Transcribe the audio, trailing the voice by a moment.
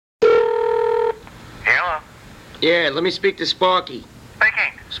Yeah, let me speak to Sparky.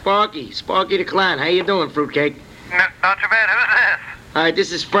 Speaking. Sparky the Clown. How you doing, fruitcake? Not too bad. Who's this? All right,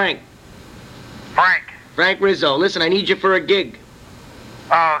 this is Frank. Frank. Rizzo. Listen, I need you for a gig.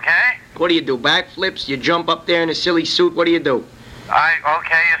 Oh, okay. What do you do, backflips? You jump up there in a silly suit? What do you do?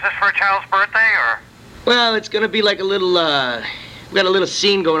 Okay. Is this for a child's birthday, or? Well, it's gonna be like a little, we got a little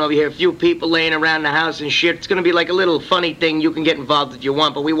scene going over here. A few people laying around the house and shit. It's gonna be like a little funny thing. You can get involved if you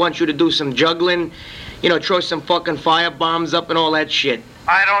want, but we want you to do some juggling, you know, throw some fucking fire bombs up and all that shit.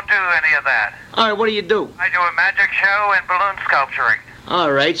 I don't do any of that. All right, what do you do? I do a magic show and balloon sculpturing.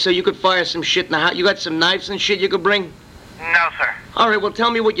 All right, so you could fire some shit in the house. You got some knives and shit you could bring? No, sir. All right, well, tell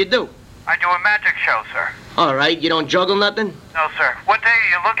me what you do. I do a magic show, sir. All right, you don't juggle nothing? No, sir. What day are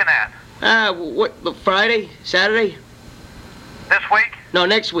you looking at? What, Friday? Saturday? This week? No,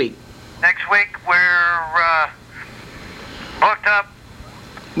 next week. Next week, we're, booked up.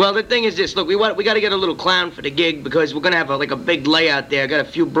 Well, the thing is this. Look, we got to get a little clown for the gig because we're going to have, like, a big layout there. I got a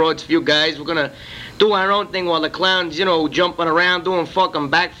few broads, few guys. We're going to do our own thing while the clown's, you know, jumping around, doing fucking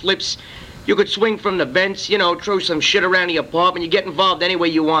backflips. You could swing from the vents, you know, throw some shit around the apartment. You get involved any way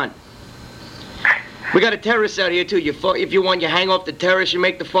you want. We got a terrace out here, too. If you want, you hang off the terrace, you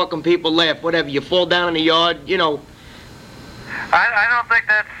make the fucking people laugh, whatever. You fall down in the yard, you know. I don't think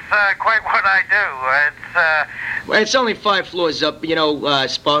that's quite what I do. Well, it's only 5 floors up, you know,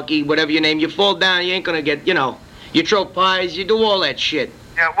 Sparky, whatever your name. You fall down, you ain't gonna get, you know. You throw pies, you do all that shit.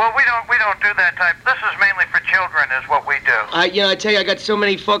 Yeah, well, we don't do that type. This is mainly for children, is what we do. You know, I tell you, I got so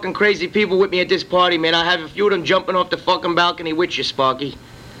many fucking crazy people with me at this party, man. I have a few of them jumping off the fucking balcony with you, Sparky.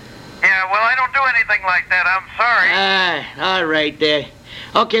 Yeah, well, I don't do anything like that. I'm sorry. All right there.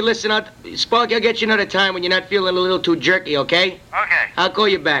 Okay, listen, Sparky, I'll get you another time when you're not feeling a little too jerky, okay? Okay. I'll call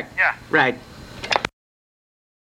you back. Yeah. Right.